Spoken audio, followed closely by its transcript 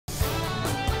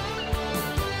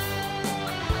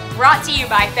Brought to you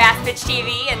by Fastpitch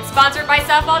TV and sponsored by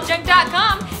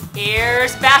SoftballJunk.com,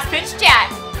 here's Fastpitch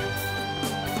Chat.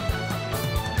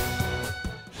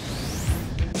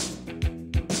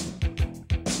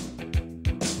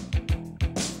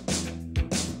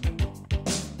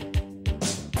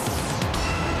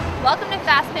 Welcome to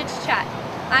Fastpitch Chat.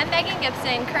 I'm Megan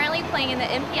Gibson, currently playing in the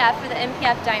MPF for the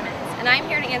MPF Diamonds, and I'm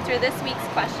here to answer this week's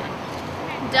question.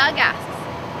 Doug asks,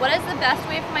 what is the best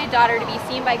way for my daughter to be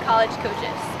seen by college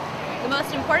coaches? The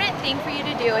most important thing for you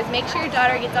to do is make sure your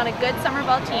daughter gets on a good summer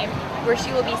ball team where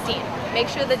she will be seen. Make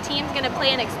sure the team's going to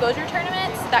play in exposure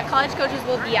tournaments that college coaches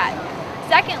will be at.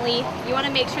 Secondly, you want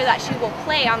to make sure that she will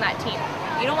play on that team.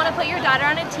 You don't want to put your daughter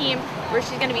on a team where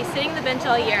she's going to be sitting the bench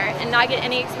all year and not get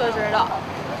any exposure at all.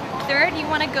 Third, you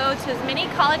want to go to as many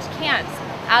college camps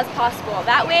as possible.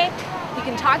 That way, you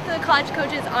can talk to the college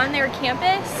coaches on their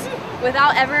campus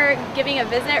without ever giving a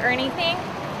visit or anything.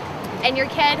 And your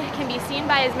kid can be seen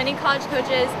by as many college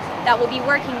coaches that will be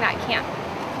working that camp.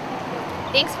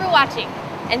 Thanks for watching,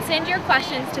 and send your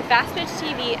questions to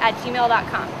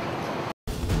fastpitchtv@gmail.com.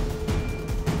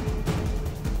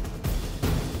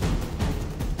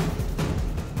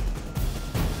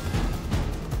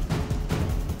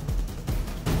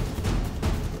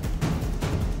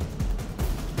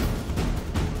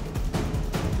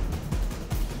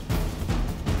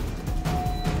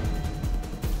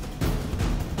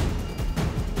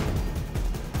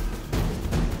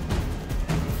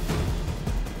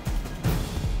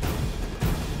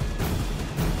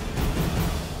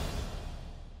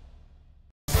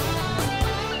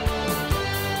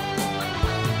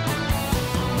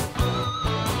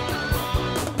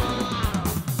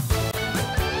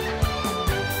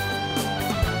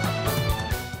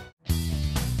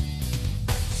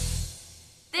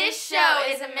 This show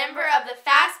is a member of the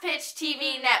Fastpitch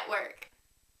TV network.